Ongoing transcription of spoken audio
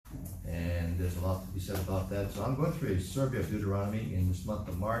there's a lot to be said about that. So I'm going through a survey of Deuteronomy in this month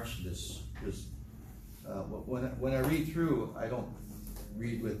of March. When I read through, I don't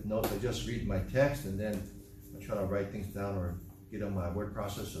read with notes. I just read my text, and then I try to write things down or get on my word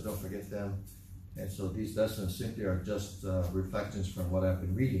processor so don't forget them. And so these lessons simply are just reflections from what I've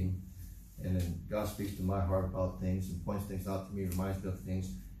been reading. And then God speaks to my heart about things and points things out to me, reminds me of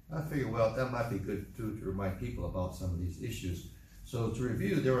things. I figure, well, that might be good too, to remind people about some of these issues. So to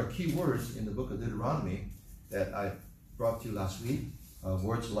review, there are key words in the book of Deuteronomy that I brought to you last week.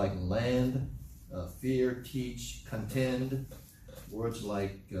 Words like land, fear, teach, contend. Words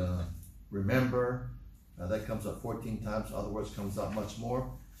like remember. That comes up 14 times. Other words comes up much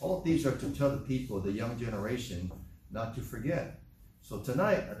more. All of these are to tell the people, the young generation, not to forget. So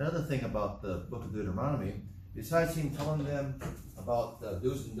tonight, another thing about the book of Deuteronomy, besides him telling them about the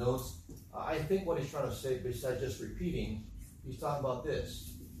do's and don'ts, I think what he's trying to say, besides just repeating, he's talking about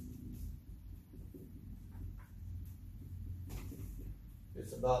this.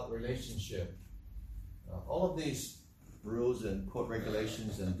 It's about relationship. All of these rules and quote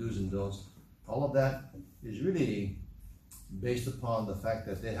regulations and do's and don'ts, all of that is really based upon the fact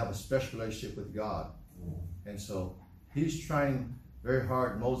that they have a special relationship with God. And so he's trying very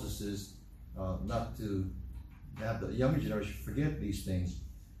hard, Moses is, not to have the younger generation forget these things.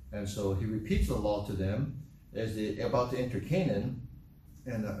 And so he repeats the law to them as they're about to enter Canaan.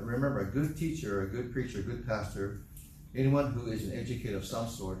 And remember, a good teacher, a good preacher, a good pastor, anyone who is an educator of some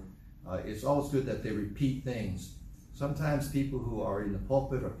sort, it's always good that they repeat things. Sometimes people who are in the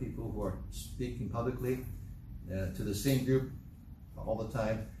pulpit or people who are speaking publicly to the same group all the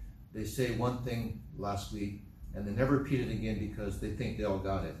time, they say one thing last week and they never repeat it again because they think they all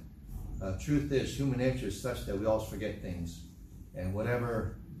got it. Truth is, human nature is such that we always forget things. And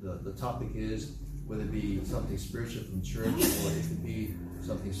whatever the topic is, whether it be something spiritual from church or it could be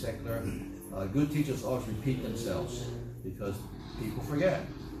something secular, good teachers always repeat themselves because people forget.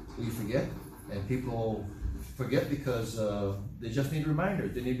 We forget, and people forget because they just need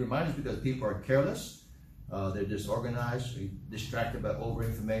reminders. They need reminders because people are careless, they're disorganized, distracted by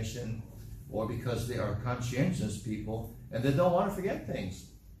over-information, or because they are conscientious people and they don't want to forget things.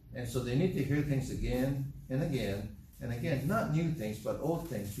 And so they need to hear things again and again and again, not new things, but old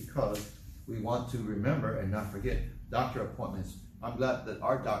things, because we want to remember and not forget. Doctor appointments. I'm glad that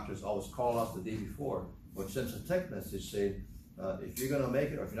our doctors always call us the day before or send a text message saying, if you're going to make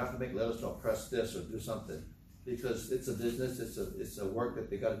it or if you're not going to make it, let us know, press this or do something. Because it's a business, it's a work that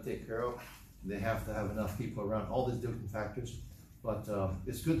they got to take care of. They have to have enough people around, all these different factors. But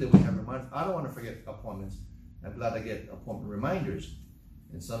it's good that we have reminders. I don't want to forget appointments. I'm glad I get appointment reminders.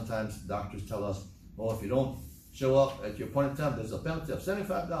 And sometimes doctors tell us, well, if you don't show up at your appointed time, there's a penalty of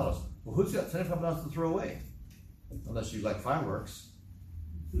 $75. Well, who's got $75 to throw away? Unless you like fireworks.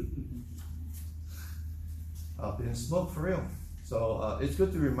 Up in smoke for real. So it's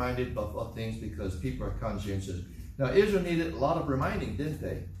good to be reminded of things because people are conscientious. Now, Israel needed a lot of reminding, didn't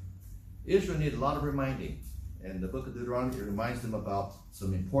they? Israel needed a lot of reminding. And the book of Deuteronomy reminds them about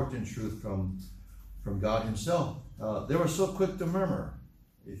some important truth from God himself. They were so quick to murmur.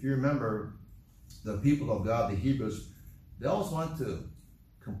 If you remember, the people of God, the Hebrews, they always wanted to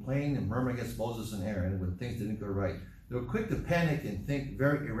complain and murmur against Moses and Aaron when things didn't go right. They were quick to panic and think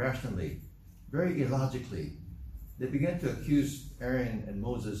very irrationally, very illogically. They began to accuse Aaron and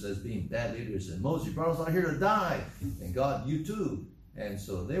Moses as being bad leaders. And Moses, you brought us out here to die. And God, you too. And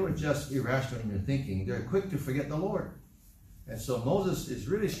so they were just irrational in their thinking. They're quick to forget the Lord. And so Moses is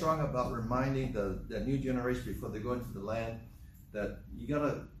really strong about reminding the new generation before they go into the land that you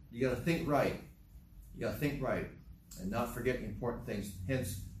gotta think right. You gotta think right and not forget important things.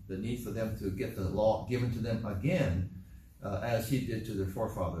 Hence the need for them to get the law given to them again, as he did to their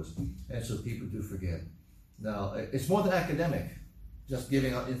forefathers. And so people do forget. Now it's more than academic, just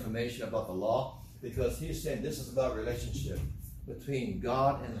giving out information about the law, because he's saying this is about relationship between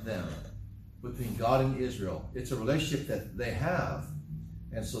God and them, between God and Israel. It's a relationship that they have.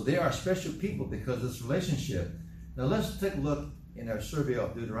 And so they are special people because of this relationship. Now let's take a look in our survey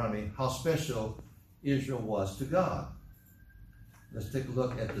of Deuteronomy how special Israel was to God. Let's take a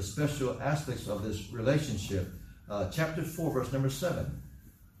look at the special aspects of this relationship. Chapter 4, verse number 7.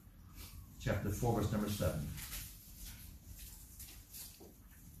 Chapter 4, verse number 7.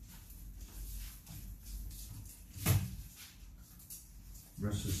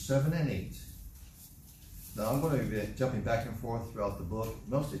 Verses 7 and 8. Now I'm going to be jumping back and forth throughout the book,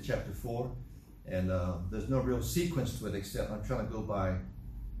 mostly chapter 4, and there's no real sequence to it except I'm trying to go by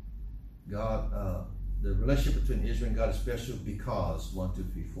God, the relationship between Israel and God is special because 1, 2,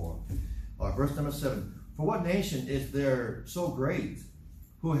 3, 4. Verse number 7. For what nation is there so great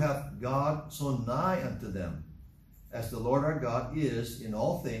who hath God so nigh unto them, as the Lord our God is in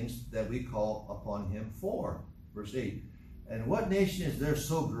all things that we call upon him for. Verse 8. And what nation is there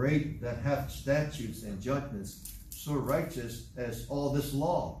so great that hath statutes and judgments so righteous as all this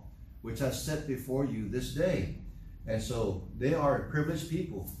law, which I set before you this day? And so they are a privileged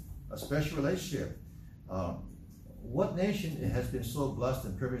people, a special relationship. What nation has been so blessed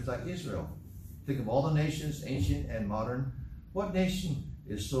and privileged like Israel? Think of all the nations, ancient and modern. What nation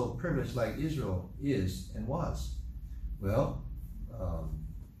is so privileged like Israel is and was? Well,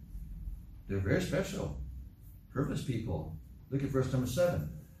 they're very special, privileged people. Look at verse number 7.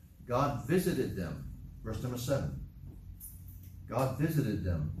 God visited them. Verse number 7. God visited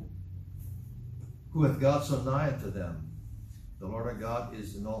them. Who hath God so nigh unto them? The Lord our God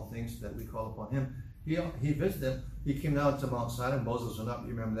is in all things that we call upon him. He visited them. He came down to Mount Sinai. Moses went up.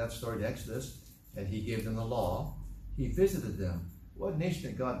 You remember that story in Exodus. And he gave them the law. He visited them. What nation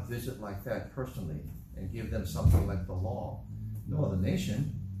did God visit like that personally and give them something like the law? No other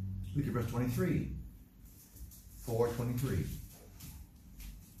nation. Look at verse 23. 4:23.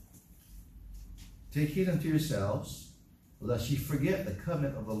 Take heed unto yourselves, lest ye forget the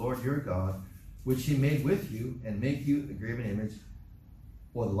covenant of the Lord your God, which he made with you, and make you a graven image,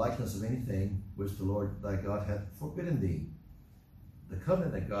 or the likeness of anything which the Lord thy God hath forbidden thee. The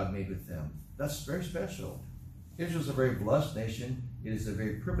covenant that God made with them. That's very special. Israel is a very blessed nation. It is a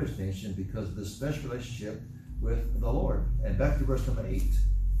very privileged nation because of this special relationship with the Lord. And back to verse number 8.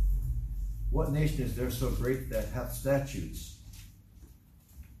 What nation is there so great that hath statutes?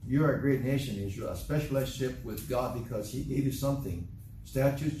 You are a great nation, Israel, a special relationship with God because he gave you something.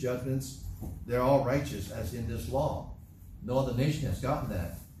 Statutes, judgments, they're all righteous as in this law. No other nation has gotten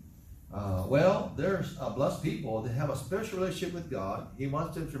that. Well, there's a blessed people that have a special relationship with God. He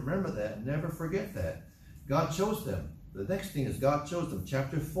wants them to remember that and never forget that. God chose them. The next thing is God chose them.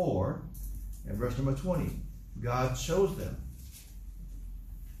 Chapter 4 and verse number 20. God chose them.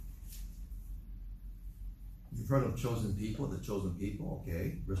 You've heard of chosen people, the chosen people,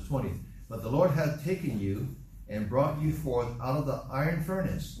 okay. Verse 20. But the Lord hath taken you and brought you forth out of the iron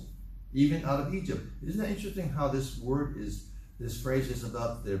furnace, even out of Egypt. Isn't that interesting how this phrase is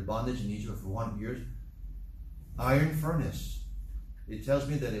about their bondage in Egypt for 100 years? Iron furnace. It tells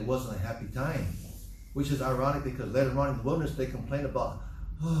me that it wasn't a happy time, which is ironic because later on in the wilderness they complain about,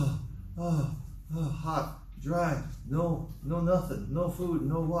 hot, dry, no nothing, no food,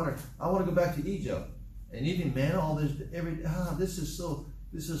 no water. I want to go back to Egypt. And eating manna all this this is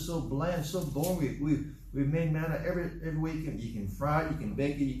so bland, so boring. We've made manna every week, and you can fry it, you can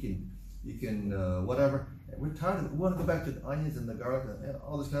bake it, you can whatever. And we're tired of it. We want to go back to the onions and the garlic and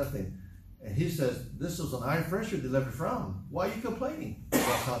all this kind of thing. And he says, this was an iron furnace you're delivered from. Why are you complaining?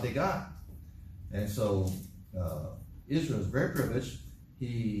 That's how they got. And so Israel is very privileged.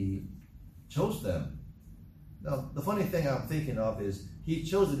 He chose them. Now, the funny thing I'm thinking of is he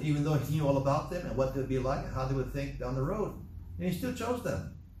chose them even though he knew all about them and what they'd be like and how they would think down the road. And he still chose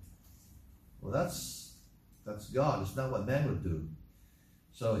them. Well, that's God. It's not what man would do.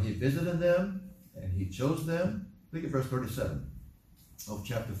 So he visited them and he chose them. Look at verse 37 of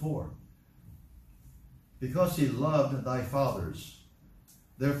chapter 4. Because he loved thy fathers,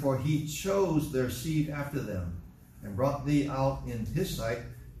 therefore he chose their seed after them and brought thee out in his sight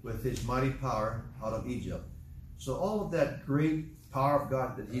with his mighty power out of Egypt. So all of that great power of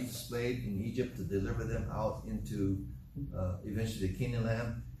God that he displayed in Egypt to deliver them out into eventually the Canaan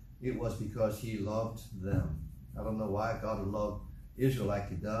land, it was because he loved them. I don't know why God would love Israel like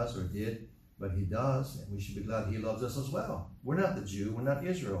he does or did, but he does, and we should be glad he loves us as well. We're not the Jew, we're not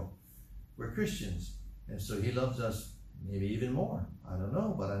Israel. We're Christians, and so he loves us maybe even more. I don't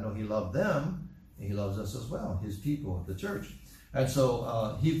know, but I know he loved them, and he loves us as well, his people, the church. And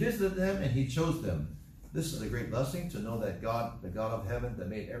so he visited them and he chose them. This is a great blessing to know that God, the God of heaven that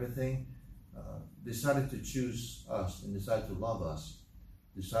made everything, decided to choose us and decided to love us,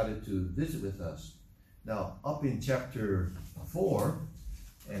 decided to visit with us. Now, up in chapter 4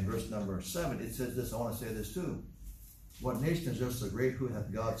 and verse number 7, it says this. I want to say this too. What nation is there so great who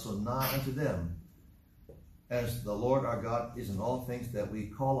hath God so nigh unto them, as the Lord our God is in all things that we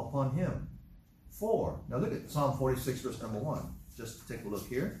call upon him for? Now look at Psalm 46, verse number 1. Just take a look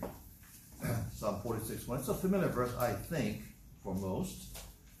here. Psalm 46, 1. It's a familiar verse, I think, for most.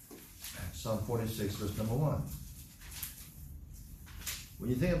 Psalm 46, verse number 1. When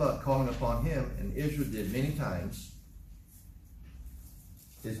you think about calling upon him, and Israel did many times,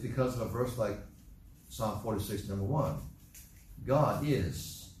 it's because of a verse like Psalm 46, number 1. God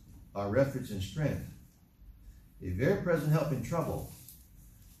is our refuge and strength, a very present help in trouble.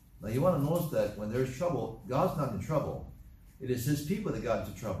 Now you want to notice that when there's trouble, God's not in trouble. It is his people that got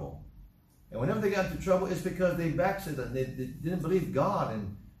into trouble. And whenever they got into trouble, it's because they backslid and they didn't believe God,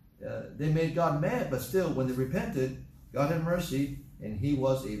 and they made God mad. But still, when they repented, God had mercy, and he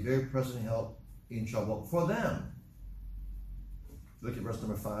was a very present help in trouble for them. Look at verse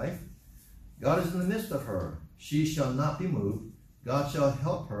number 5. God is in the midst of her. She shall not be moved. God shall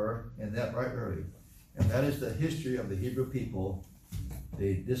help her, and that right early. And that is the history of the Hebrew people.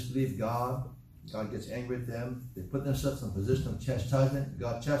 They disbelieve God. God gets angry at them. They put themselves in a position of chastisement.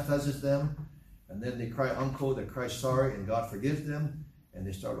 God chastises them. And then they cry uncle, they cry sorry, and God forgives them. And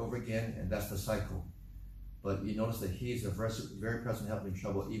they start over again, and that's the cycle. But you notice that he's a very present help in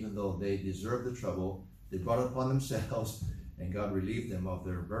trouble, even though they deserve the trouble. They brought it upon themselves, and God relieved them of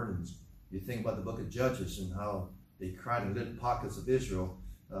their burdens. You think about the book of Judges and how they cried in little pockets of Israel,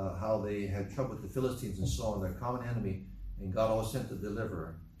 how they had trouble with the Philistines and so on, their common enemy, and God always sent a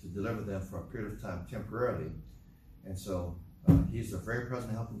deliverer to deliver them for a period of time temporarily. And so he's a very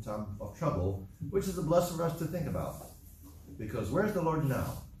present help in time of trouble, which is a blessing for us to think about. Because where's the Lord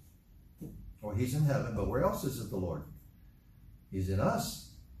now? Well, he's in heaven, but where else is the Lord? He's in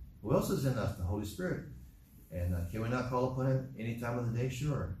us. Who else is in us? The Holy Spirit. And can we not call upon him any time of the day?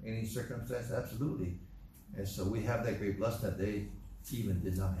 Sure. Any circumstance? Absolutely. And so we have that great blessing that they even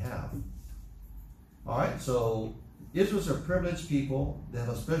did not have. All right, so Israel's a privileged people. They have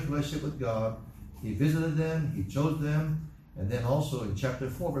a special relationship with God. He visited them. He chose them. And then also in chapter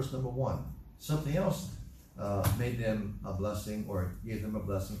 4, verse number 1, something else made them a blessing, or gave them a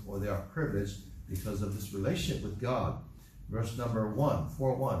blessing, or they are privileged because of this relationship with God. Verse number 1,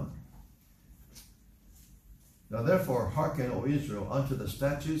 4:1. Now therefore hearken, O Israel, unto the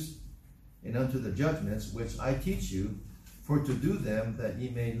statutes and unto the judgments which I teach you, for to do them that ye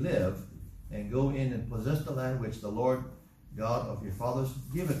may live, and go in and possess the land which the Lord God of your fathers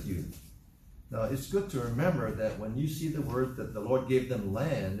giveth you. Now it's good to remember that when you see the word that the Lord gave them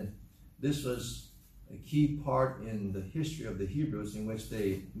land, this was a key part in the history of the Hebrews, in which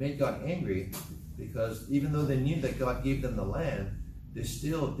they made God angry, because even though they knew that God gave them the land, they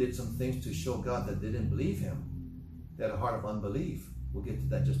still did some things to show God that they didn't believe him. They had a heart of unbelief. We'll get to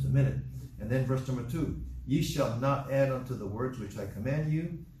that in just a minute. And then verse number 2, ye shall not add unto the words which I command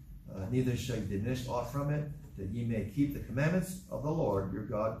you, neither shall ye diminish aught from it, that ye may keep the commandments of the Lord your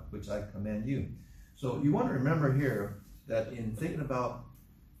God, which I command you. So you want to remember here that in thinking about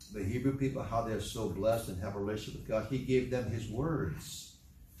the Hebrew people, how they're so blessed and have a relationship with God, he gave them his words.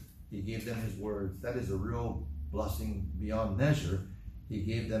 He gave them his words. That is a real blessing beyond measure. He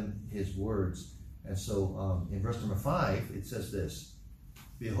gave them his words. And so in verse number 5, it says this,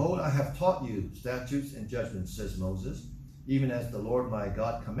 behold, I have taught you statutes and judgments, says Moses, even as the Lord my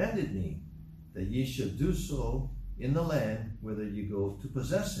God commanded me, that ye should do so in the land whither you go to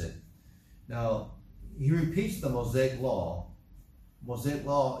possess it. Now, he repeats the Mosaic law. Mosaic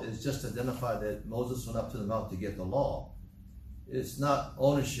law is just to identify that Moses went up to the mount to get the law. It's not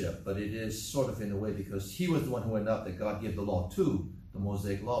ownership, but it is sort of in a way, because he was the one who went up that God gave the law to, the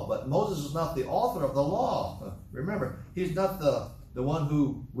Mosaic law. But Moses is not the author of the law. Remember, he's not the one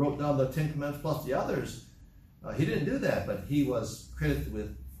who wrote down the 10 Commandments plus the others. He didn't do that, but he was credited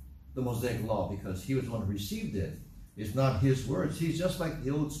with the Mosaic law because he was the one who received it. It's not his words. He's just like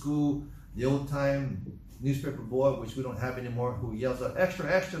the old school, the old time newspaper boy, which we don't have anymore, who yells out, extra,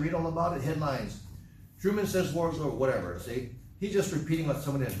 extra, read all about it, headlines. Truman says wars or whatever, see? He's just repeating what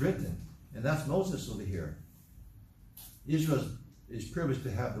somebody has written. And that's Moses over here. Israel is privileged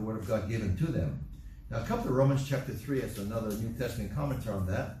to have the word of God given to them. Now come to Romans chapter 3. It's another New Testament commentary on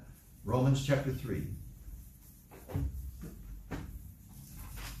that. Romans chapter 3.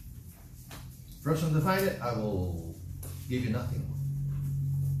 First one to find it, I will give you nothing.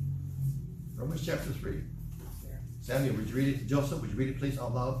 Romans chapter 3. Samuel, would you read it? Joseph, would you read it please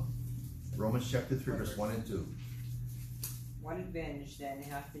out loud? Romans chapter 3, verse 1 and 2. What advantage then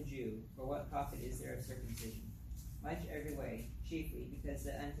hath the Jew, for what profit is there of circumcision? Much every way, chiefly because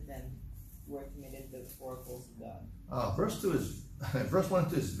that unto them were committed the oracles of God. Verse 1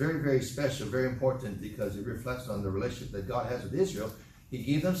 and 2 is very, very special, very important, because it reflects on the relationship that God has with Israel. He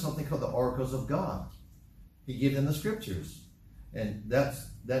gave them something called the oracles of God. He gave them the scriptures. And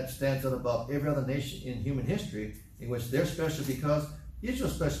that stands out above every other nation in human history, in which they're special because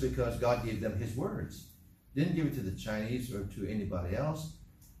Israel's special because God gave them his words. Didn't give it to the Chinese or to anybody else,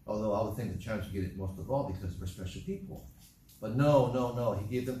 although I would think the Chinese would get it most of all because we're special people. But no.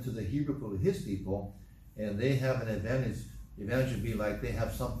 He gave them to the Hebrew people, his people, and they have an advantage. The advantage would be like they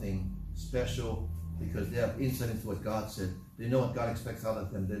have something special because they have insight into what God said. They know what God expects out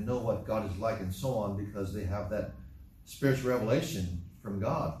of them. They know what God is like and so on, because they have that spiritual revelation from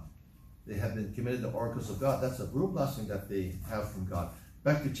God. They have been committed to oracles of God. That's a real blessing that they have from God.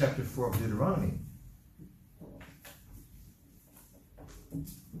 Back to chapter 4 of Deuteronomy.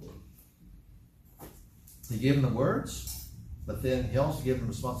 He gave them the words, but then he also gave them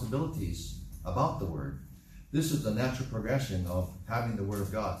responsibilities about the word. This is the natural progression of having the word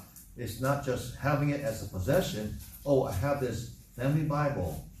of God. It's not just having it as a possession. Oh, I have this family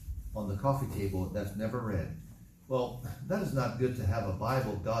Bible on the coffee table that's never read. Well, that is not good to have a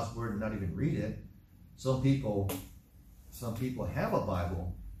Bible, God's word, and not even read it. Some people have a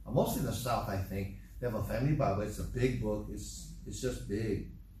Bible. Mostly in the South, I think, they have a family Bible. It's a big book. It's just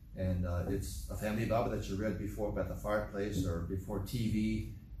big. And it's a family Bible that you read before at the fireplace or before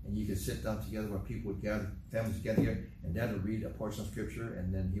TV. And you could sit down together where people would gather, families would gather here, and Dad would read a portion of scripture,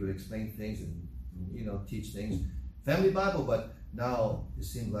 and then he would explain things and teach things. Family Bible, but now it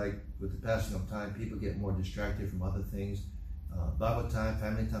seems like with the passing of time, people get more distracted from other things. Bible time,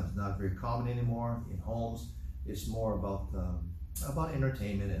 family time is not very common anymore in homes. It's more about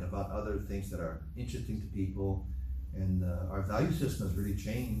entertainment and about other things that are interesting to people. And our value system has really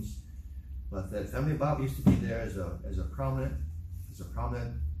changed. But that family Bible used to be there as a prominent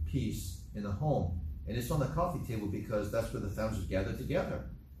piece in the home. And it's on the coffee table because that's where the families would gather together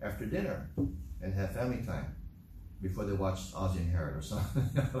after dinner and have family time before they watch Ozzie and Harriet or something.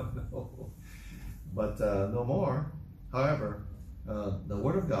 I don't know. But no more. However, the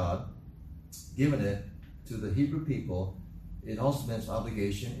Word of God, given it to the Hebrew people, it also means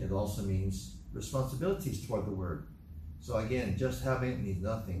obligation. It also means responsibilities toward the Word. So again, just having it means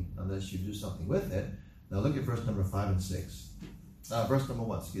nothing unless you do something with it. Now look at verse number 5 and 6. Verse number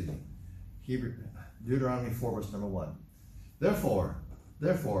 1, excuse me. Deuteronomy 4, verse number 1. Therefore,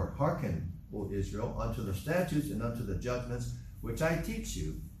 hearken, O Israel, unto the statutes and unto the judgments which I teach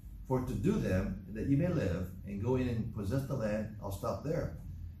you, for to do them, that you may live, and go in and possess the land. I'll stop there.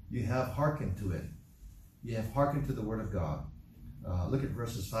 You have hearkened to it. You have hearkened to the word of God. Look at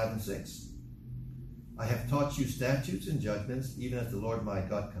verses 5 and 6. I have taught you statutes and judgments, even as the Lord my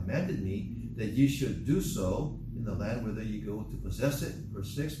God commanded me, that you should do so in the land whither you go to possess it.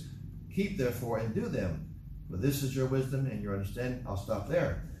 Verse 6. Keep therefore and do them, for this is your wisdom and your understanding. I'll stop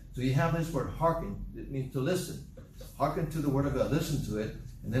there. So you have this word hearken. It means to listen. Hearken to the word of God. Listen to it.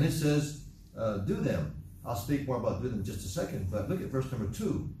 And then it says, do them. I'll speak more about do them in just a second. But look at verse number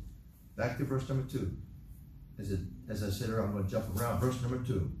 2. Back to verse number 2. As I said earlier, I'm going to jump around. Verse number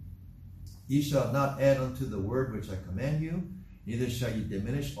 2. Ye shall not add unto the word which I command you, neither shall ye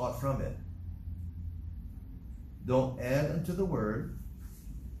diminish aught from it. Don't add unto the word.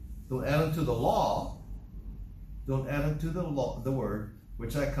 Don't add unto the law. Don't add unto the word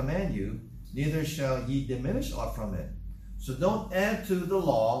which I command you, neither shall ye diminish aught from it. So don't add to the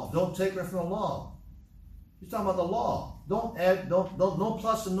law. Don't take away from the law. He's talking about the law. Don't add, no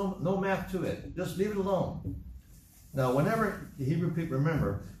plus and no math to it. Just leave it alone. Now, whenever the Hebrew people,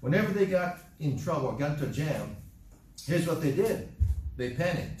 remember, whenever they got in trouble or got into a jam, here's what they did. They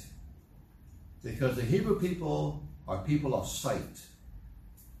panicked. Because the Hebrew people are people of sight.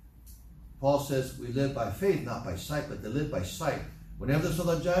 Paul says we live by faith, not by sight, but they live by sight. Whenever they saw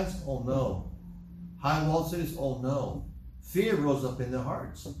the giants, oh no. High walled cities, oh no. Fear rose up in their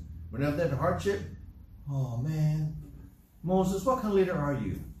hearts. Whenever they had hardship, oh man, Moses, what kind of leader are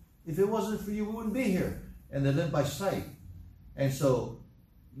you? If it wasn't for you, we wouldn't be here. And they lived by sight. And so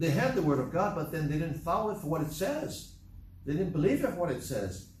they had the word of God, but then they didn't follow it for what it says. They didn't believe it for what it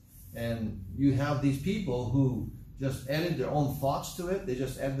says. And you have these people who just added their own thoughts to it. They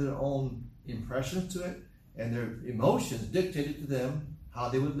just added their own impressions to it. And their emotions dictated to them how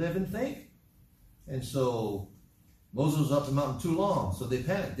they would live and think. And so Moses was up the mountain too long. So they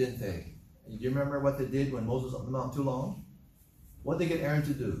panicked, didn't they? And do you remember what they did when Moses was up the mountain too long? What did they get Aaron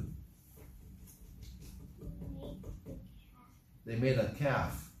to do? They made a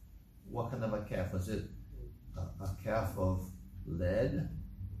calf. What kind of a calf? Was it a calf of lead?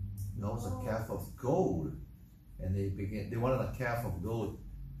 No, it was a calf of gold. And they wanted a calf of gold.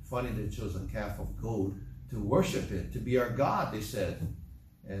 Funny they chose a calf of gold to worship it, to be our God, they said.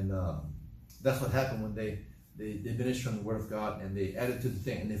 And that's what happened when they diminished from the word of God and they added to the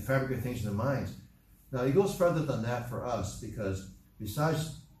thing and they fabricated things in their minds. Now it goes further than that for us, because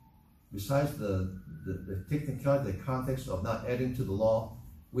besides the technicality, the context of not adding to the law,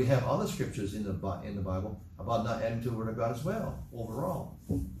 we have other scriptures in the Bible about not adding to the word of God as well, overall.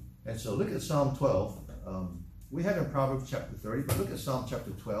 And so look at Psalm 12. We have in Proverbs chapter 30, but look at Psalm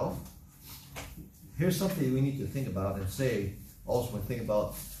chapter 12. Here's something we need to think about and say also when we think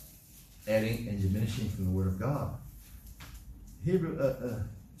about adding and diminishing from the word of God.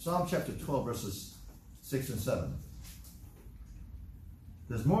 Psalm chapter 12, verses 6 and 7.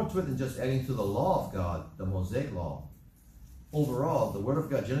 There's more to it than just adding to the law of God, the Mosaic law. Overall, the Word of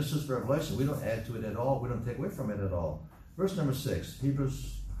God, Genesis to Revelation, we don't add to it at all. We don't take away from it at all. Verse number 6,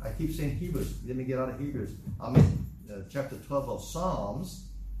 Hebrews, I keep saying Hebrews. Let me get out of Hebrews. Chapter 12 of Psalms,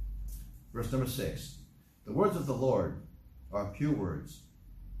 verse number 6. The words of the Lord are pure words.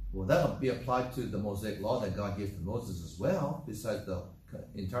 Well, that'll be applied to the Mosaic law that God gave to Moses as well, besides the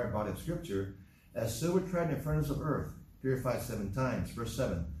entire body of Scripture. As silver tried in the furnace of earth, purified 7 times. Verse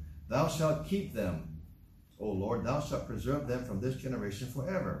 7. Thou shalt keep them, O Lord, thou shalt preserve them from this generation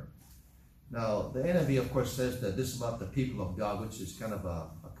forever. Now, the NIV, of course, says that this is about the people of God, which is kind of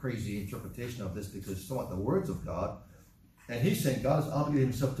a crazy interpretation of this because it's somewhat the words of God. And he's saying God has obligated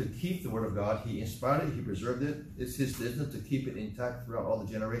himself to keep the Word of God. He inspired it. He preserved it. It's his business to keep it intact throughout all the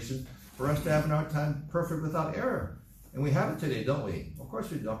generations for us to have in our time perfect without error. And we have it today, don't we? Of course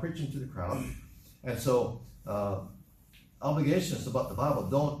we do. I'm preaching to the crowd. And so, obligations about the Bible,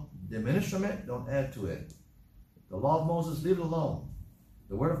 don't diminish from it. Don't add to it. The law of Moses, leave it alone.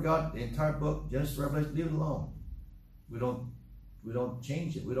 The Word of God, the entire book, Genesis to Revelation, leave it alone. We don't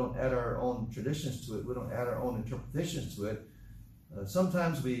change it. We don't add our own traditions to it. We don't add our own interpretations to it.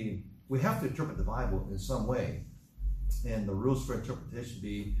 Sometimes we have to interpret the Bible in some way. And the rules for interpretation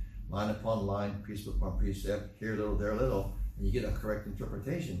be line upon line, precept upon precept, here a little, there a little, and you get a correct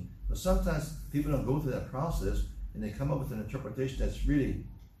interpretation. But sometimes people don't go through that process and they come up with an interpretation that's really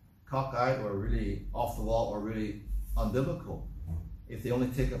cockeyed or really off the wall or really unbiblical. If they only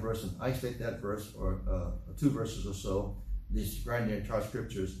take a verse and isolate that verse or 2 verses or so, describing the entire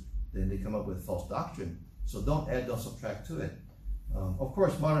scriptures, then they come up with false doctrine. So don't add, don't subtract to it. Of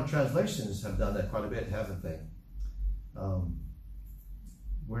course, modern translations have done that quite a bit, haven't they?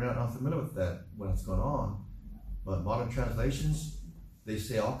 We're not unfamiliar with that when it's going on. But modern translations, they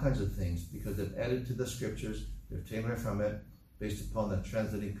say all kinds of things because they've added to the scriptures, they've taken it from it, based upon the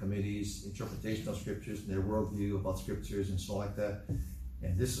translating committee's interpretation of scriptures and their worldview about scriptures and so like that.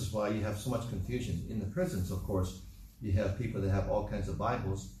 And this is why you have so much confusion. In the prisons, of course, you have people that have all kinds of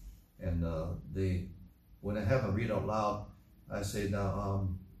Bibles, and when I have them read out loud, I say, now,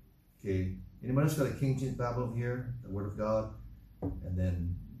 okay, anybody else got a King James Bible over here, the Word of God? And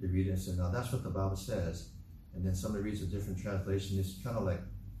then they read it and say, now that's what the Bible says. And then somebody reads a different translation. It's kind of like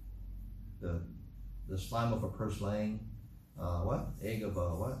the slime of a purslane, egg of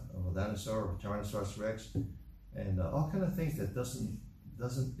a dinosaur or Tyrannosaurus Rex, and all kind of things that doesn't.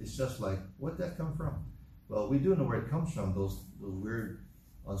 It's just like, where'd that come from? Well, we do know where it comes from. Those weird,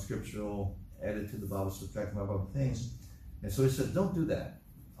 unscriptural, added to the Bible, subtracted from Bible things. And so he said, don't do that.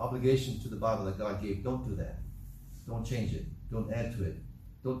 Obligation to the Bible that God gave. Don't do that. Don't change it. Don't add to it.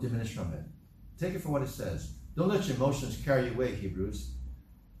 Don't diminish from it. Take it for what it says. Don't let your emotions carry you away, Hebrews.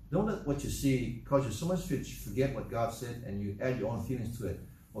 Don't let what you see cause you so much to forget what God said and you add your own feelings to it.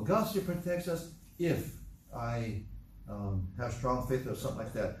 Well, God still protects us if I have strong faith or something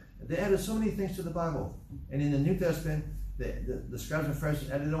like that. They added so many things to the Bible. And in the New Testament, the scribes and Pharisees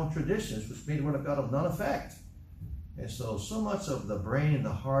added their own traditions, which made the Word of God of none effect. And so much of the brain and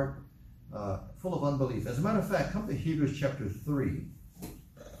the heart full of unbelief. As a matter of fact, come to Hebrews chapter 3.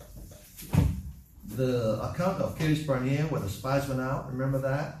 The account of Kadesh Barnea where the spies went out, remember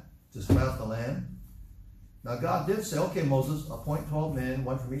that? To spy out the land. Now God did say, okay, Moses, appoint 12 men,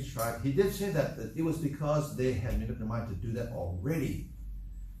 1 from each tribe. He did say that it was because they had made up their mind to do that already.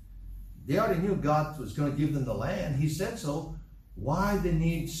 They already knew God was going to give them the land. He said so. Why did they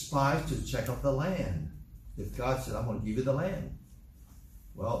need spies to check out the land? If God said, I'm going to give you the land.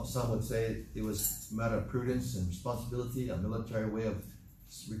 Well, some would say it was a matter of prudence and responsibility, a military way of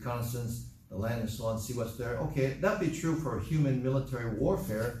reconnaissance, the land and so on, see what's there. Okay, that'd be true for human military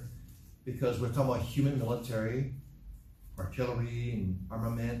warfare because we're talking about human military, artillery and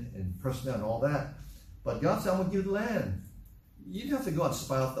armament and personnel and all that. But God said, I'm going to give you the land. You didn't have to go and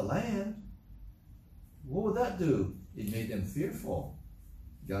spy out the land. What would that do? It made them fearful.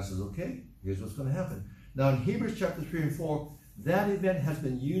 God says, okay, here's what's going to happen. Now in Hebrews chapter 3 and 4, that event has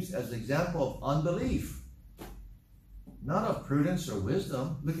been used as an example of unbelief, not of prudence or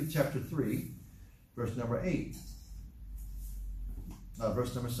wisdom. Look at chapter 3, verse number 8.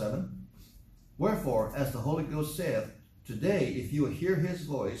 Verse number 7. Wherefore, as the Holy Ghost saith, today, if you will hear his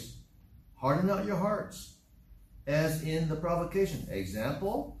voice, harden not your hearts, as in the provocation.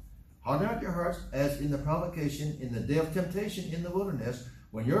 Example, harden not your hearts, as in the provocation in the day of temptation in the wilderness,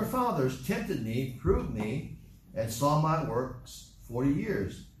 when your fathers tempted me, proved me, and saw my works 40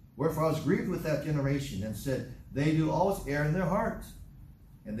 years. Wherefore I was grieved with that generation, and said, they do always err in their heart,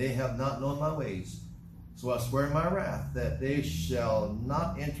 and they have not known my ways. So I swear in my wrath, that they shall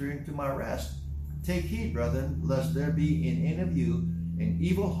not enter into my rest. Take heed, brethren, lest there be in any of you an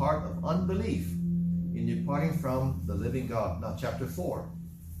evil heart of unbelief in departing from the living God. Now, chapter 4,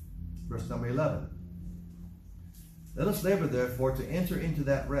 verse number 11. Let us labor, therefore, to enter into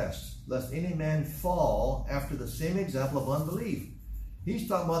that rest, lest any man fall after the same example of unbelief. He's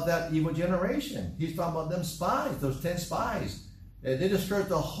talking about that evil generation. He's talking about them spies, those 10 spies. And they discouraged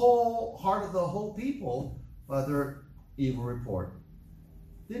the whole heart of the whole people by their evil report.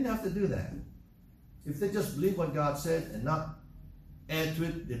 Didn't have to do that. If they just believed what God said and not add to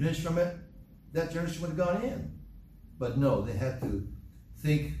it, diminish from it, that generation would have gone in. But no, they had to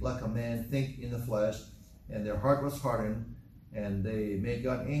think like a man, think in the flesh, and their heart was hardened, and they made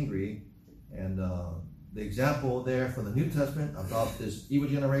God angry. And the example there from the New Testament about this evil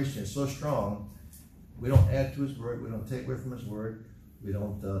generation is so strong. We don't add to his word. We don't take away from his word. We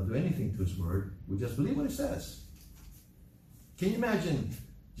don't do anything to his word. We just believe what it says. Can you imagine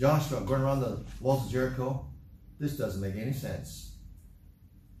Joshua going around the walls of Jericho? This doesn't make any sense.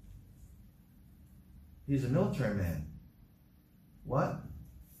 He's a military man. What?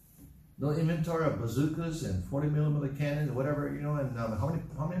 No inventory of bazookas and 40 millimeter cannons or whatever, and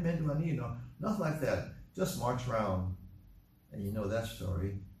how many men do I need? Nothing like that. Just march around, and you know that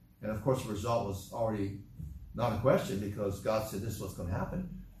story. And of course, the result was already not a question because God said this was going to happen.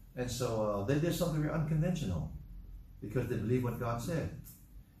 And so they did something very unconventional because they believed what God said.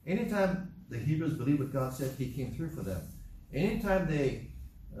 Anytime the Hebrews believed what God said, he came through for them. Anytime they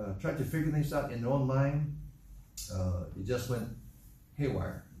tried to figure things out in their own mind, it just went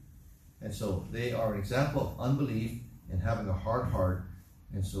haywire. And so they are an example of unbelief and having a hard heart.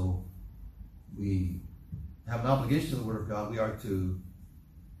 And so we have an obligation to the Word of God. We are to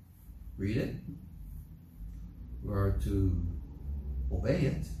read it. We are to obey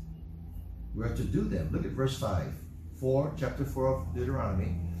it. We are to do them. Look at verse 5. Chapter 4 of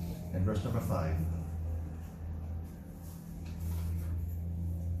Deuteronomy, and verse number 5.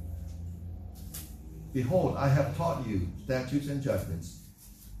 Behold, I have taught you statutes and judgments,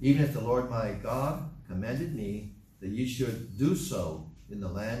 even as the Lord my God commanded me, that ye should do so in the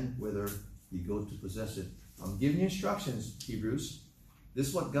land whither ye go to possess it. I'm giving you instructions, Hebrews. This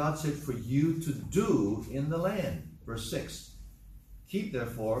is what God said for you to do in the land. Verse 6. Keep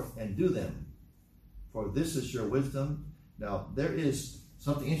therefore and do them, for this is your wisdom. Now, there is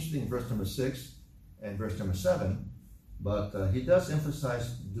something interesting in verse number 6 and verse number 7, but he does emphasize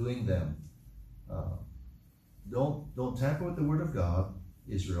doing them. Don't tamper with the word of God,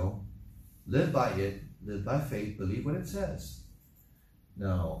 Israel. Live by it. Live by faith. Believe what it says.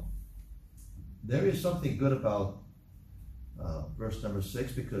 Now, there is something good about verse number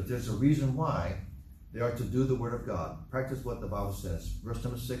 6 because there's a reason why they are to do the word of God. Practice what the Bible says. Verse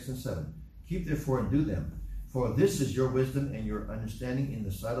number 6 and 7. Keep therefore and do them. For this is your wisdom and your understanding in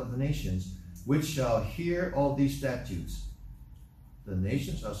the sight of the nations, which shall hear all these statutes. The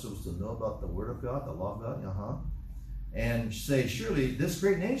nations are supposed to know about the word of God, the law of God, and say, surely this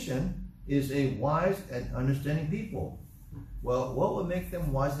great nation is a wise and understanding people. Well, what would make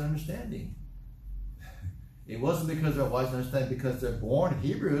them wise and understanding? It wasn't because they're wise and understanding because they're born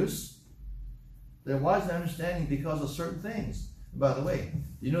Hebrews. They're wise and understanding because of certain things. And by the way,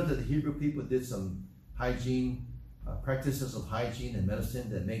 you know that the Hebrew people did some hygiene, practices of hygiene and medicine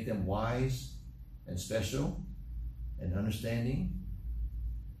that make them wise and special and understanding.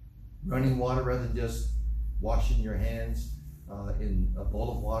 Running water rather than just washing your hands in a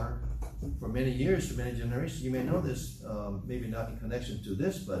bowl of water. For many years, for many generations, you may know this, maybe not in connection to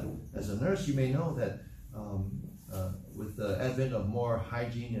this, but as a nurse, you may know that with the advent of more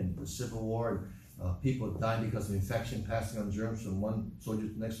hygiene and the Civil War, people dying because of infection, passing on germs from one soldier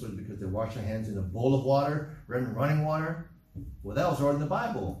to the next soldier because they wash their hands in a bowl of water rather than running water. Well, that was already in the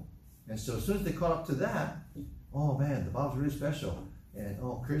Bible. And so as soon as they caught up to that, oh man, the Bible's really special. And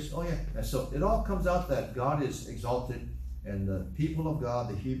Chris, yeah. And so it all comes out that God is exalted, and the people of God,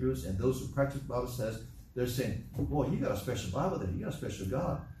 the Hebrews, and those who practice the Bible says, they're saying, boy, you got a special Bible there. You got a special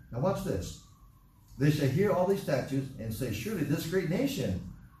God. Now watch this. They shall hear all these statutes and say, surely this great nation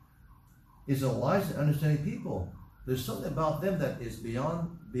is a wise and understanding people. There's something about them that is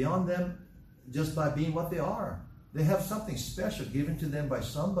beyond them just by being what they are. They have something special given to them by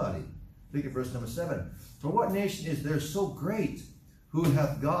somebody. Look at verse number 7. For what nation is there so great, who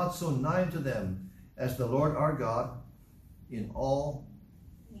hath God so nigh to them, as the Lord our God is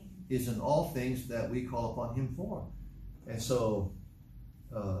in all things that we call upon him for? And so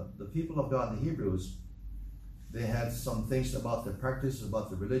the people of God, the Hebrews, they had some things about their practice, about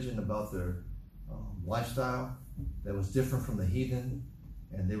their religion, about their lifestyle that was different from the heathen,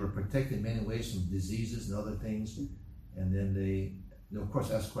 and they were protected in many ways from diseases and other things. And then they, of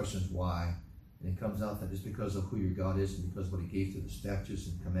course, asked questions why. And it comes out that it's because of who your God is and because of what he gave to the statutes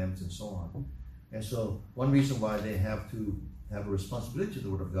and commandments and so on. And so one reason why they have to have a responsibility to the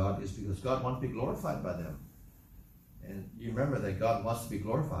Word of God is because God wants to be glorified by them. And you remember that God wants to be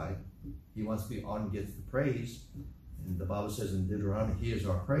glorified. He wants to be honored, gets the praise. And the Bible says in Deuteronomy, he is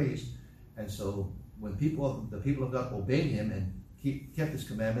our praise. And so when the people of God obeyed him and kept his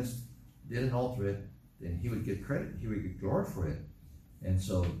commandments, didn't alter it, then he would get credit. He would get glory for it. And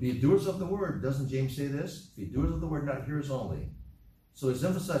so be doers of the word. Doesn't James say this? Be doers of the word, not hearers only. So it's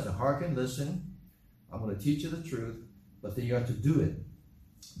emphasizing, hearken, listen. I'm going to teach you the truth, but then you have to do it.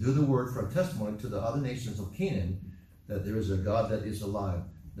 Do the word for a testimony to the other nations of Canaan that there is a God that is alive.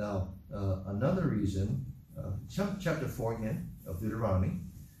 Now, another reason, chapter 4 again of Deuteronomy,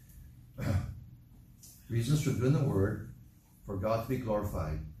 reasons for doing the word, for God to be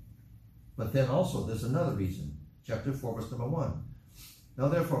glorified. But then also there's another reason, chapter 4, verse number 1. Now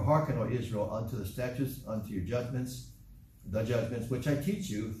therefore hearken, O Israel, unto the statutes, unto your judgments, the judgments which I teach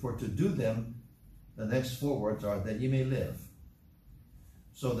you, for to do them, the next 4 words are, that ye may live.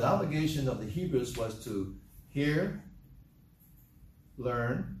 So the obligation of the Hebrews was to hear,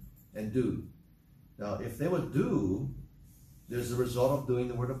 learn, and do. Now if they would do, there's a result of doing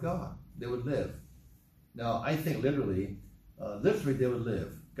the word of God. They would live. Now I think literally they would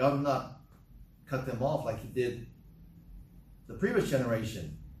live. God would not cut them off like he did the previous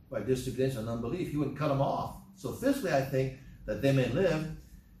generation by disobedience and unbelief. He wouldn't cut them off. So physically I think that they may live.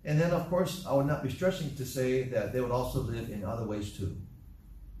 And then of course I would not be stretching to say that they would also live in other ways too.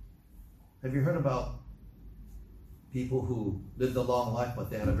 Have you heard about people who lived a long life but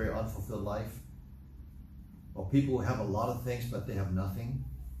they had a very unfulfilled life? Or people who have a lot of things but they have nothing?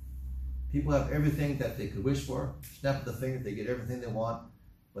 People have everything that they could wish for. Snap of the finger, they get everything they want,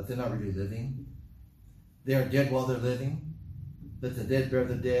 but they're not really living. They are dead while they're living. Let the dead bury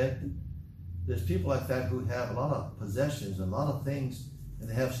the dead. There's people like that who have a lot of possessions, a lot of things, and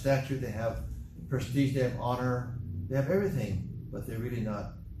they have stature, they have prestige, they have honor, they have everything, but they're really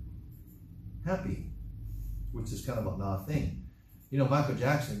not happy, which is kind of an odd thing. You know, Michael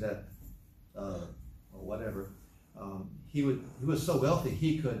Jackson, he was so wealthy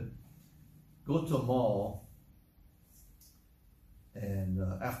he could go to a mall and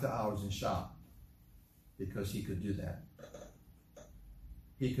after hours and shop, because he could do that.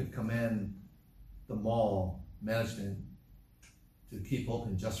 He could command the mall management to keep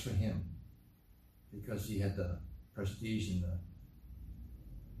open just for him because he had the prestige and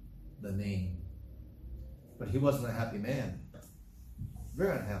the name. But he wasn't a happy man.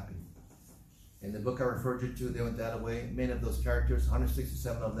 Very unhappy. In the book I referred you to, They Went That Away, many of those characters,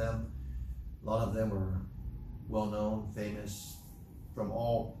 167 of them, a lot of them were well-known, famous, from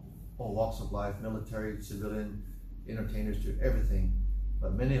all walks of life, military, civilian, entertainers, to everything.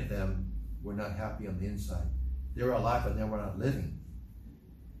 But many of them were not happy on the inside. They were alive, but they were not living.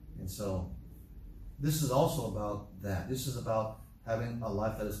 And so this is also about that. This is about having a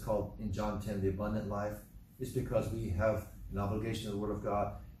life that is called, in John 10, the abundant life. It's because we have an obligation to the Word of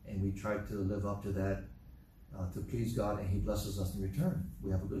God, and we try to live up to that, to please God, and he blesses us in return.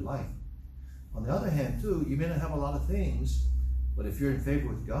 We have a good life. On the other hand, too, you may not have a lot of things, but if you're in favor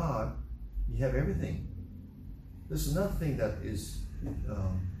with God, you have everything. This is another thing that is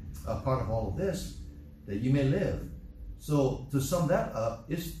a part of all of this, that you may live. So to sum that up,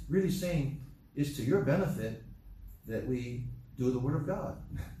 it's really saying it's to your benefit that we do the Word of God.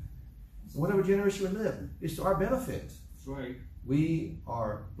 So whatever generation we live, it's to our benefit. That's right. We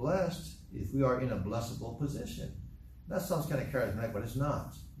are blessed if we are in a blessable position. That sounds kind of charismatic, but it's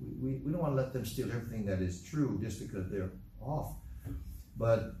not. We don't want to let them steal everything that is true just because they're off.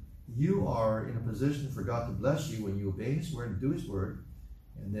 But you are in a position for God to bless you when you obey his word and do his word,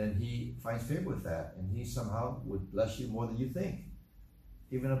 and then he finds favor with that, and he somehow would bless you more than you think,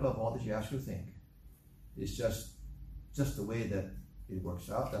 even above all that you ask or think. It's just the way that it works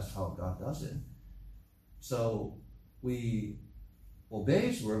out. That's how God does it. So we obey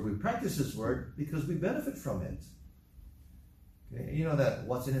his word, we practice his word because we benefit from it. Okay? You know that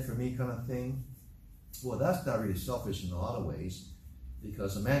what's in it for me kind of thing? Well, that's not really selfish in a lot of ways,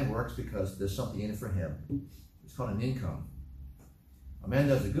 because a man works because there's something in it for him. It's called an income. A man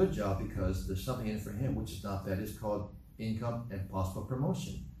does a good job because there's something in it for him, which is not bad. It's called income and possible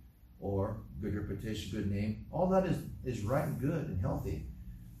promotion, or good reputation, good name. All that is right and good and healthy.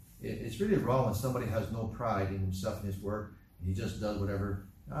 It's really wrong when somebody has no pride in himself and his work, and he just does whatever.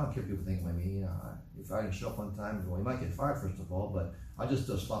 I don't care what people think about me. You know, if I didn't show up on time, well, he might get fired first of all, but I just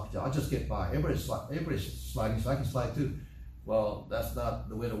do a sloppy job. I just get by. Everybody's sliding, so I can slide too. Well, that's not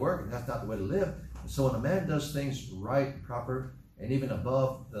the way to work, and that's not the way to live. So when a man does things right, proper, and even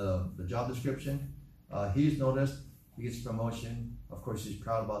above the job description. He's noticed, he gets promotion. Of course, he's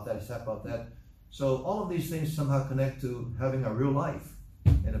proud about that, he's happy about that. So all of these things somehow connect to having a real life,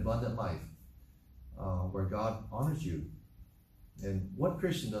 an abundant life, where God honors you. And what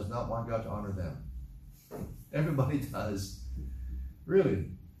Christian does not want God to honor them? Everybody does,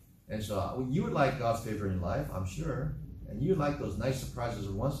 really. And so you would like God's favor in your life, I'm sure. And you like those nice surprises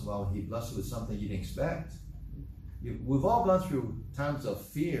once in a while when He blesses you with something you didn't expect. We've all gone through times of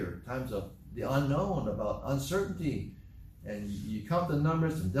fear, times of the unknown, about uncertainty. And you count the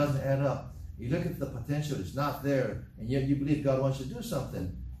numbers and it doesn't add up. You look at the potential, it's not there. And yet you believe God wants you to do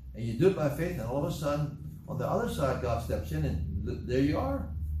something. And you do it by faith, and all of a sudden, on the other side, God steps in, and there you are.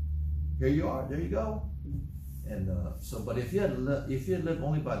 Here you are. There you go. And but if you had lived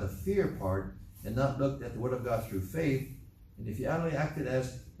only by the fear part and not looked at the Word of God through faith, and if you only acted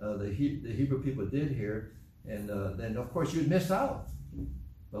as the Hebrew people did here, and then of course you'd miss out.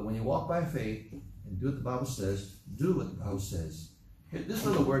 But when you walk by faith and do what the Bible says, do what the Bible says. This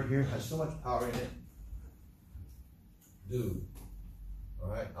little word here has so much power in it. Do. All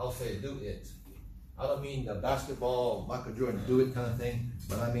right, I'll say do it. I don't mean the basketball, Michael Jordan, do it kind of thing,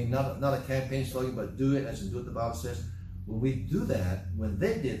 but I mean not a campaign slogan, but do it as in do what the Bible says. When we do that, when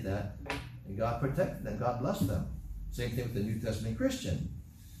they did that, and God protected them, God blessed them. Same thing with the New Testament Christian.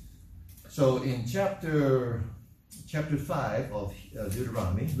 So in chapter 5 of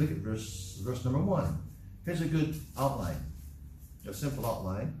Deuteronomy, look at verse number 1. Here's a good outline, a simple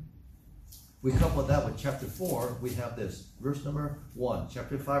outline. We couple that with chapter 4, we have this, verse number 1,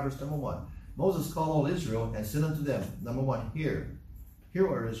 chapter 5, verse number 1. Moses called all Israel and said unto them, number 1, Hear,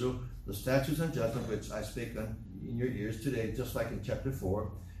 O Israel, the statutes and judgments which I speak in your ears today, just like in chapter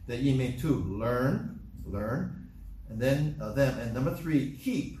 4, that ye may too learn, and then them, and number 3,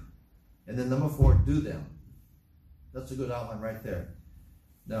 keep, and then number 4, do them. That's a good outline right there.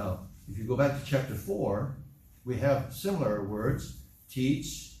 Now, if you go back to chapter 4, we have similar words,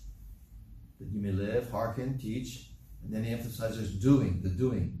 teach, that you may live, hearken, teach, and then he emphasizes doing, the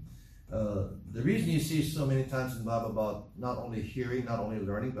doing. The reason you see so many times in the Bible about not only hearing, not only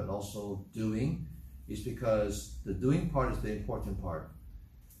learning, but also doing, is because the doing part is the important part.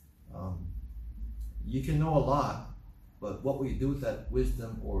 You can know a lot, but what will you do with that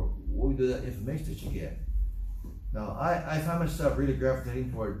wisdom, or what will you do with that information that you get? Now, I find myself really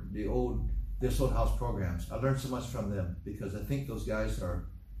gravitating toward This Old House programs. I learned so much from them because I think those guys are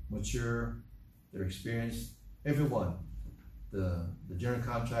mature, they're experienced. Everyone, the general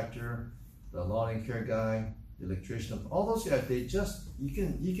contractor, the lawn and care guy, the electrician, all those guys,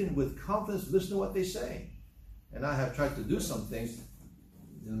 you can with confidence listen to what they say. And I have tried to do some things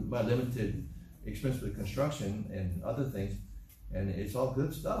in my limited experience with construction and other things, and it's all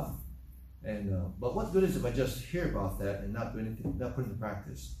good stuff. And but what good is if I just hear about that and not do anything, not put it into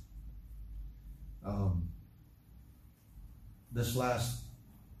practice? This last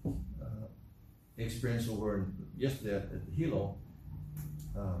experience over yesterday at Hilo,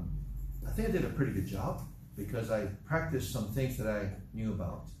 I think I did a pretty good job because I practiced some things that I knew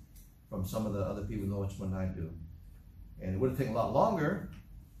about from some of the other people who know which one I do. And it would have taken a lot longer,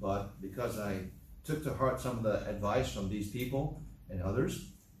 but because I took to heart some of the advice from these people and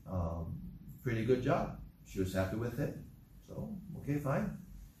others, pretty good job. She was happy with it. So, okay, fine.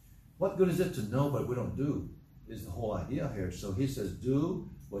 What good is it to know but we don't do is the whole idea here. So he says, do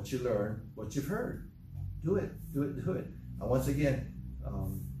what you learn, what you've heard. Do it, do it, do it. And once again,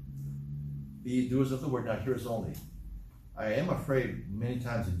 be doers of the word, not hearers only. I am afraid many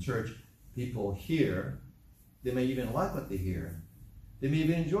times in church, people hear, they may even like what they hear. They may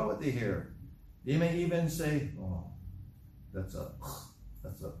even enjoy what they hear. They may even say, oh, that's a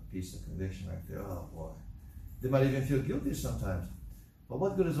piece of conviction right there. Oh boy. They might even feel guilty sometimes. But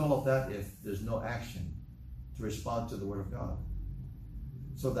what good is all of that if there's no action to respond to the Word of God?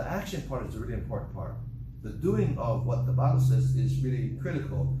 So the action part is the really important part. The doing of what the Bible says is really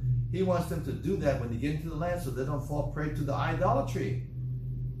critical. He wants them to do that when they get into the land so they don't fall prey to the idolatry.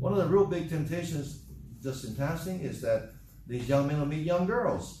 One of the real big temptations, just in passing, is that these young men will meet young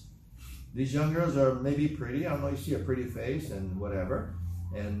girls. These young girls are maybe pretty. I don't know, you see a pretty face and whatever.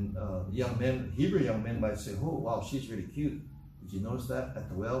 And young men, Hebrew young men might say, oh, wow, she's really cute. Did you notice that at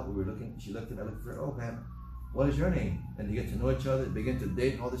the well? We were looking, she looked at me, I looked at her, oh, man, what is your name? And they get to know each other, begin to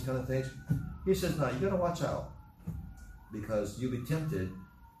date, all these kind of things. He says, no, you got to watch out because you'll be tempted,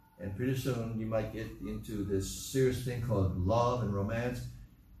 and pretty soon you might get into this serious thing called love and romance,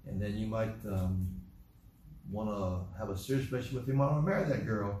 and then you might want to have a serious relationship with him. You want to marry that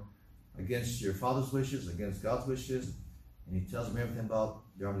girl against your father's wishes, against God's wishes, and he tells them everything about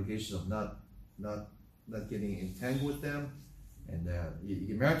their obligation of not getting entangled with them, And you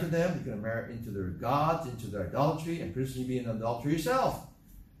get married to them, you're going to marry into their gods, into their idolatry, and pretty soon you be an adulterer yourself.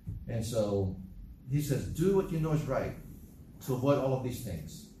 And so he says, do what you know is right to avoid all of these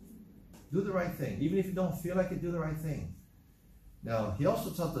things. Do the right thing. Even if you don't feel like it, do the right thing. Now, he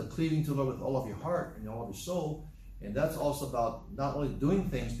also talks about cleaving to the Lord with all of your heart and all of your soul. And that's also about not only doing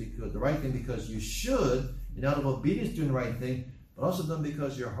things because the right thing because you should, and out of obedience doing the right thing, but also done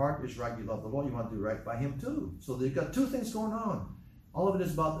because your heart is right. You love the Lord. You want to do right by him too. So you've got two things going on. All of it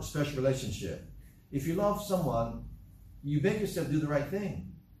is about a special relationship. If you love someone, you make yourself do the right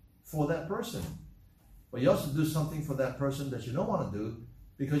thing for that person. But you also do something for that person that you don't want to do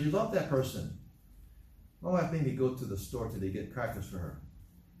because you love that person. My wife made me go to the store today to get crackers for her.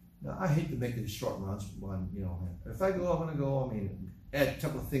 Now, I hate to make these short runs. If I go, I'm going to go, add a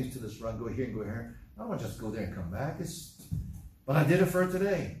couple of things to this run, go here and go here. I don't want to just go there and come back. But I did it for her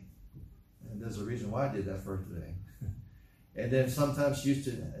today. And there's a reason why I did that for her today. And then sometimes she used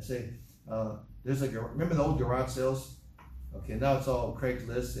to say, remember the old garage sales? Okay, now it's all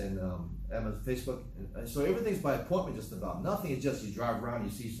Craigslist and Amazon, Facebook. And so everything's by appointment just about. Nothing is just you drive around,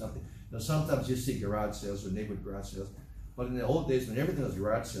 you see something. Sometimes you see garage sales or neighborhood garage sales. But in the old days when everything was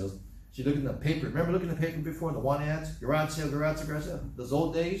garage sales, she looked in the paper. Remember looking at the paper before, the want ads? Garage sale, garage sale, garage sale. Those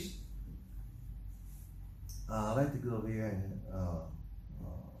old days? I'd like to go over here and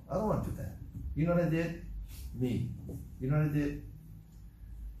I don't want to do that. You know what I did? Me. You know what I did?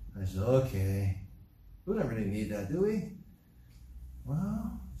 I said, okay. We don't really need that, do we?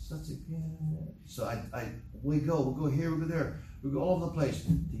 Well, such a so we'll go here, we'll go there. We go all over the place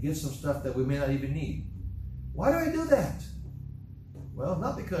to get some stuff that we may not even need. Why do I do that? Well,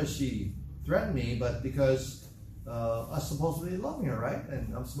 not because she threatened me, but because I'm supposed to be loving her, right?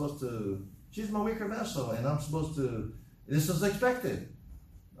 And I'm supposed to, she's my weaker vessel, and I'm supposed to, this is expected.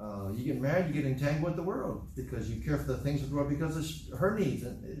 You get married, you get entangled with the world because you care for the things of the world because of her needs.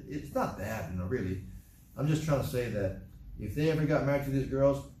 And it's not bad, really. I'm just trying to say that if they ever got married to these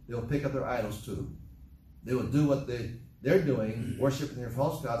girls, they'll pick up their idols too. They will do what they're doing, worshiping their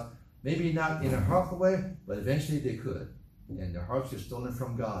false gods. Maybe not in a harmful way, but eventually they could. And their hearts are stolen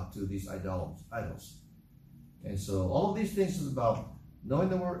from God to these idols. And so all of these things is about knowing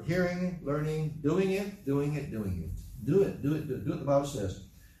the word, hearing, learning, doing it. Do it, the Bible says.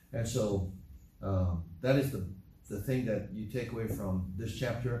 And so that is the thing that you take away from this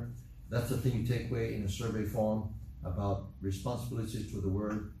chapter. That's the thing you take away in a survey form about responsibilities to the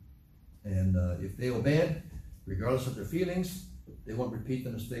word. And if they obey it, regardless of their feelings, they won't repeat the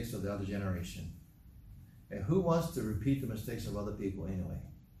mistakes of the other generation. And who wants to repeat the mistakes of other people anyway?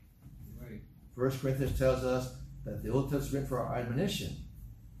 Right. 1 Corinthians tells us that the Old Testament is written for our admonition.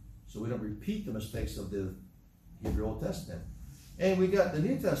 So we don't repeat the mistakes of the Hebrew Old Testament. And we got the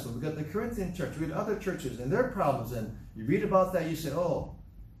New Testament, we got the Corinthian church, we got other churches and their problems. And you read about that, you say, oh,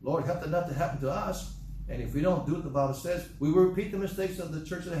 Lord, help that not to happen to us. And if we don't do what the Bible says, we will repeat the mistakes of the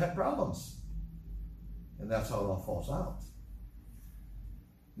church that had problems. And that's how it all falls out.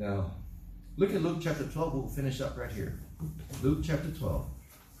 Now, look at Luke chapter 12. We'll finish up right here. Luke chapter 12.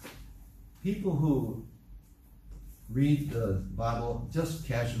 People who read the Bible just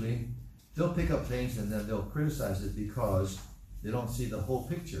casually, they'll pick up things and then they'll criticize it because they don't see the whole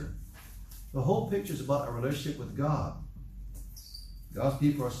picture. The whole picture is about our relationship with God. God's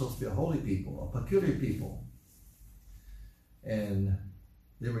people are supposed to be a holy people, a peculiar people. And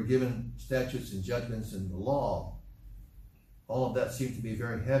they were given statutes and judgments and the law. All of that seemed to be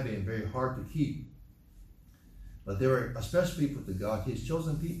very heavy and very hard to keep. But they were a special people to God. His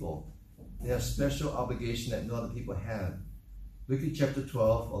chosen people. They have special obligation that no other people had. Look at chapter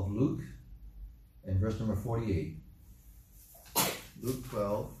 12 of Luke and verse number 48. Luke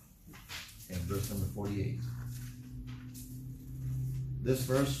 12 and verse number 48. This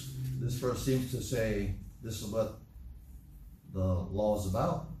verse seems to say this is what the law is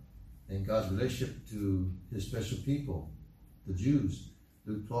about and God's relationship to his special people, the Jews.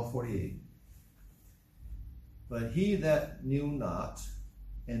 Luke 12:48. But he that knew not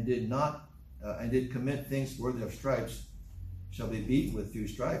and did commit things worthy of stripes shall be beaten with few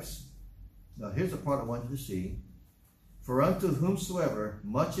stripes. Now here's the part I want you to see. For unto whomsoever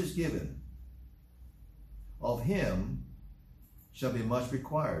much is given, of him shall be much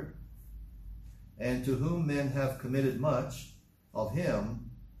required. And to whom men have committed much, of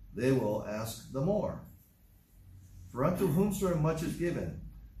him they will ask the more. For unto whomsoever much is given.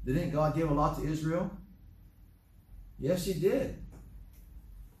 Didn't God give a lot to Israel? Yes, he did.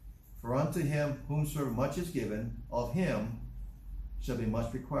 For unto him whomsoever much is given, of him shall be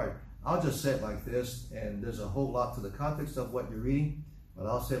much required. I'll just say it like this, and there's a whole lot to the context of what you're reading, but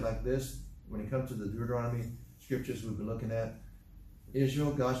I'll say it like this. When it comes to the Deuteronomy scriptures we've been looking at,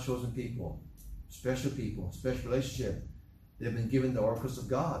 Israel, God's chosen people, special relationship. They've been given the oracles of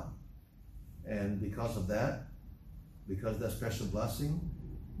God. And because of that special blessing,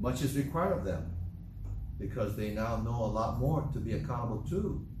 much is required of them. Because they now know a lot more to be accountable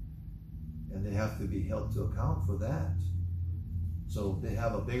to. And they have to be held to account for that. So they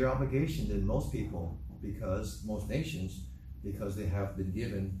have a bigger obligation than most people, most nations, because they have been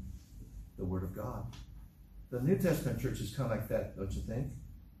given the Word of God. The New Testament church is kind of like that, don't you think?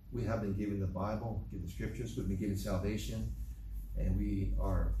 We have been given the Bible, given the Scriptures, we've been given salvation, and we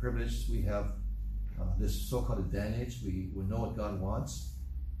are privileged. We have this so-called advantage. We know what God wants,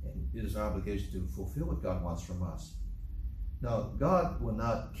 and it is our obligation to fulfill what God wants from us. Now, God will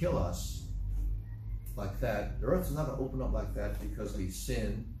not kill us like that. The earth is not going to open up like that because we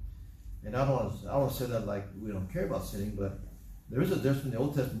sin. And I don't want to say that like we don't care about sinning, but there is a difference in the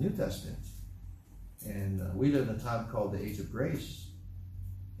Old Testament and New Testament. And we live in a time called the Age of Grace.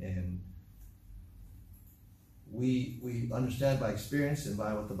 And we understand by experience and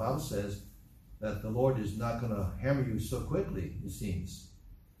by what the Bible says that the Lord is not going to hammer you so quickly, it seems.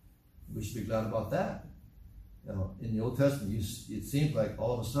 We should be glad about that. You know, in the Old Testament, it seems like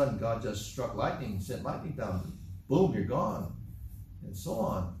all of a sudden God just struck lightning, sent lightning down. Boom, you're gone. And so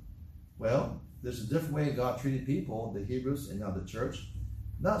on. Well, there's a different way God treated people, the Hebrews and now the church.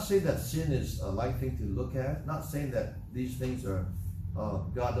 Not saying that sin is a light thing to look at. Not saying that these things are,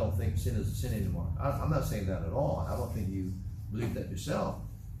 God don't think sin is a sin anymore. I'm not saying that at all. I don't think you believe that yourself.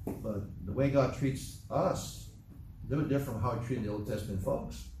 But the way God treats us is a little different from how He treated the Old Testament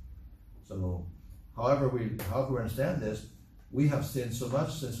folks. So, however we understand this, we have sinned so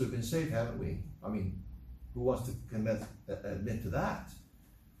much since we've been saved, haven't we? I mean, who wants to admit to that?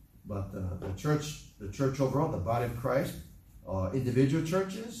 But the church overall, the body of Christ, individual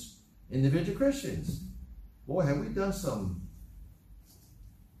churches, individual Christians. Boy, have we done some,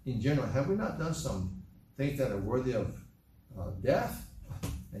 in general, have we not done some things that are worthy of death?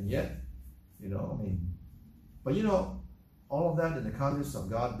 And yet, but all of that in the context of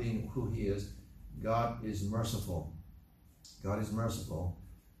God being who He is, God is merciful. God is merciful.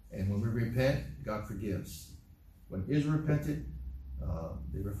 And when we repent, God forgives. When Israel repented,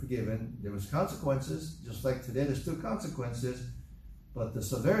 they were forgiven. There was consequences, just like today there's still consequences, but the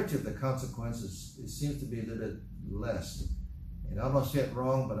severity of the consequences, it seems to be a little bit less. And I'm not saying it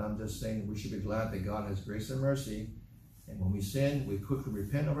wrong, but I'm just saying we should be glad that God has grace and mercy. And when we sin, we quickly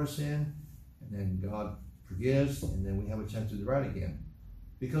repent of our sin, and then God forgives, and then we have a chance to do right again.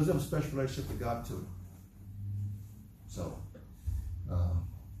 Because of a special relationship with God too. So,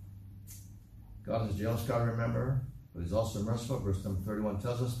 God is a jealous God, remember, but He's also merciful. Verse number 31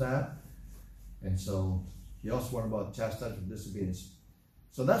 tells us that. And so, He also warned about chastisement for disobedience.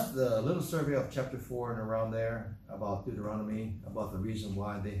 So that's the little survey of chapter 4 and around there about Deuteronomy, about the reason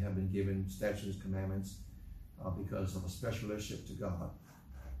why they have been given statutes and commandments, because of a special relationship to God.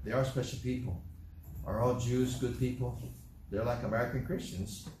 They are special people. Are all Jews good people? They're like American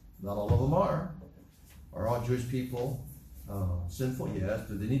Christians. Not all of them are. Are all Jewish people sinful? Yes.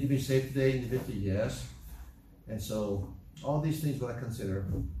 Do they need to be saved today individually? Yes. And so all these things we'll consider.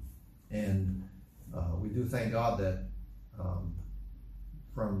 And we do thank God that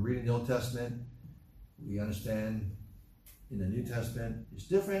from reading the Old Testament, we understand in the New Testament it's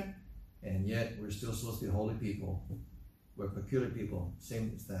different, and yet we're still supposed to be holy people. We're peculiar people,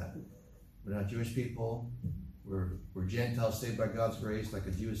 same as that. We're not Jewish people. We're Gentiles saved by God's grace, like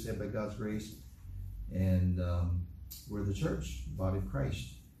a Jew is saved by God's grace. And we're the church, the body of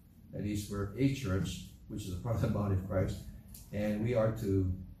Christ. At least we're a church, which is a part of the body of Christ. And we are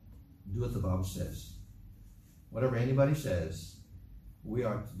to do what the Bible says. Whatever anybody says, we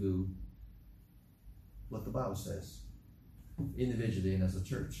are to do what the Bible says, individually and as a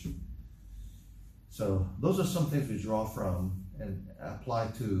church. So those are some things we draw from and apply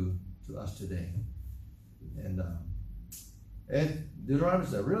to us today. And Deuteronomy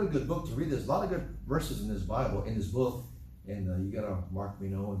is a really good book to read. There's a lot of good verses in this Bible, in this book, and you got to mark me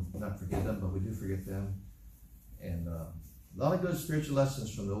know and not forget them, but we do forget them. And a lot of good spiritual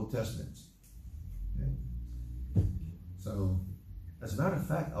lessons from the Old Testament. Okay. So, as a matter of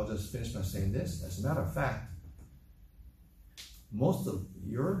fact, I'll just finish by saying this. As a matter of fact, most of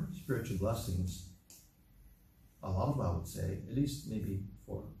your spiritual blessings, a lot of them I would say, at least maybe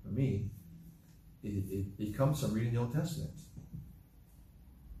for me, it comes from reading the Old Testament.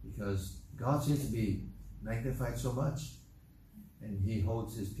 Because God seems to be magnified so much, and He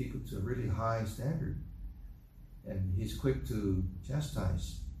holds His people to a really high standard, and He's quick to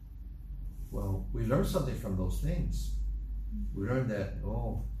chastise. Well, we learn something from those things. We learn that,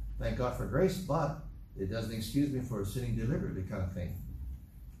 thank God for grace, but it doesn't excuse me for sinning deliberately, kind of thing.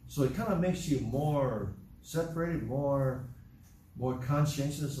 So it kind of makes you more separated, more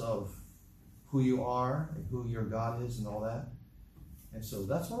conscientious of who you are and who your God is and all that. And so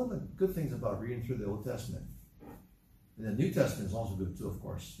that's one of the good things about reading through the Old Testament. And the New Testament is also good too, of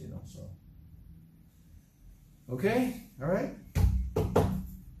course, so. Okay, all right.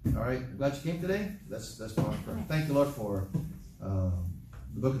 All right, I'm glad you came today. Let's go on prayer. Thank you, Lord, for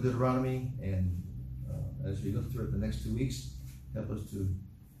the book of Deuteronomy, and as we look through it the next 2 weeks, help us to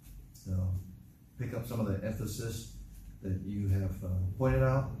pick up some of the emphasis that you have pointed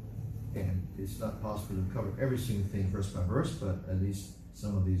out. And it's not possible to cover every single thing verse by verse, but at least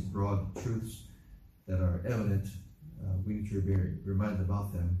some of these broad truths that are evident, we need to be reminded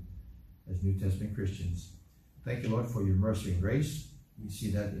about them as New Testament Christians. Thank you, Lord, for your mercy and grace. We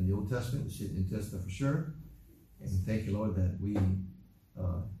see that in the Old Testament. We see it in the New Testament for sure. And thank you, Lord, that we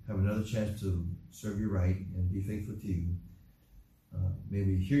have another chance to serve you right and be faithful to you. May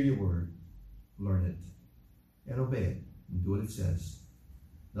we hear your word, learn it, and obey it, and do what it says.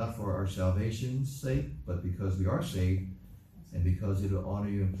 Not for our salvation's sake, but because we are saved, and because it will honor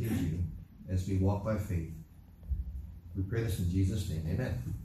you and please you as we walk by faith. We pray this in Jesus' name. Amen.